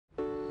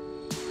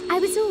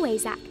was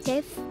always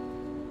active.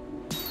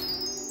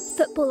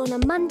 Football on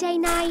a Monday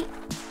night,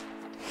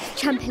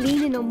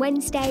 trampolining on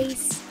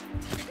Wednesdays,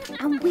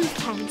 and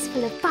weekends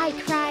full of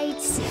bike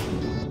rides,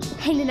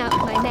 hanging out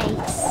with my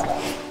mates,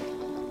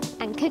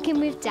 and cooking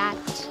with Dad.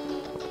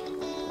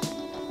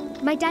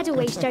 My dad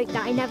always joked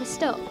that I never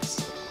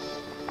stopped.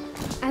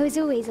 I was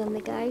always on the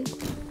go.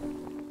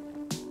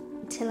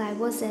 Until I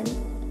wasn't.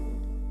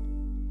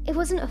 It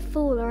wasn't a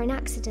fall or an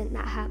accident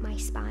that hurt my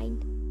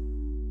spine.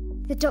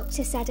 The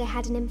doctor said I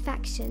had an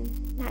infection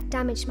that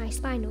damaged my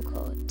spinal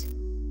cord,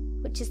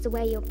 which is the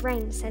way your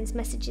brain sends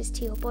messages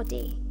to your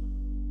body.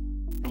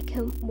 I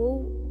couldn't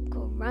walk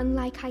or run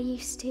like I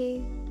used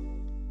to.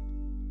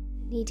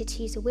 Needed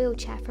to use a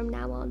wheelchair from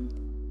now on.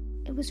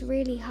 It was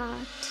really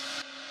hard.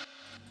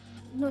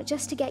 Not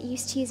just to get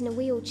used to using a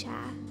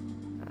wheelchair,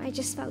 I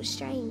just felt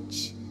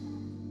strange.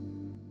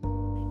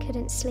 I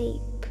couldn't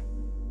sleep.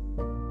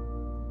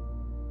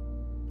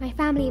 My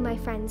family and my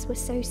friends were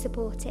so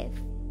supportive.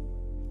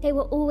 They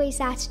were always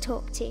there to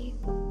talk to.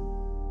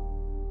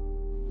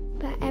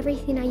 But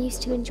everything I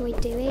used to enjoy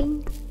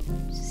doing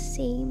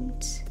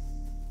seemed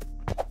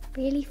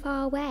really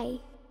far away.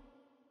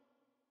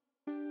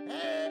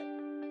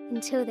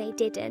 Until they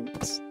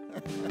didn't.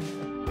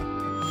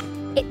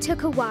 It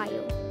took a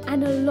while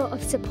and a lot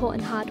of support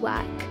and hard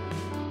work.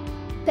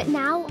 But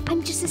now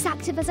I'm just as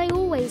active as I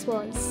always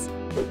was.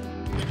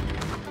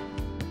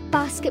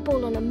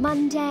 Basketball on a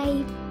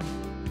Monday,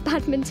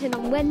 badminton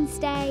on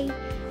Wednesday,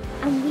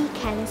 and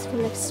weekends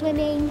full of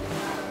swimming,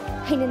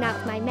 hanging out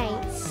with my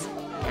mates,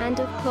 and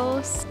of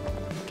course,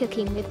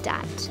 cooking with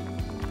Dad.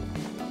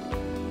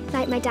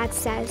 Like my dad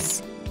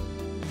says,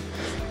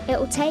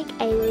 it'll take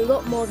a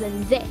lot more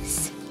than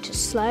this to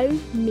slow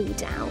me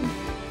down.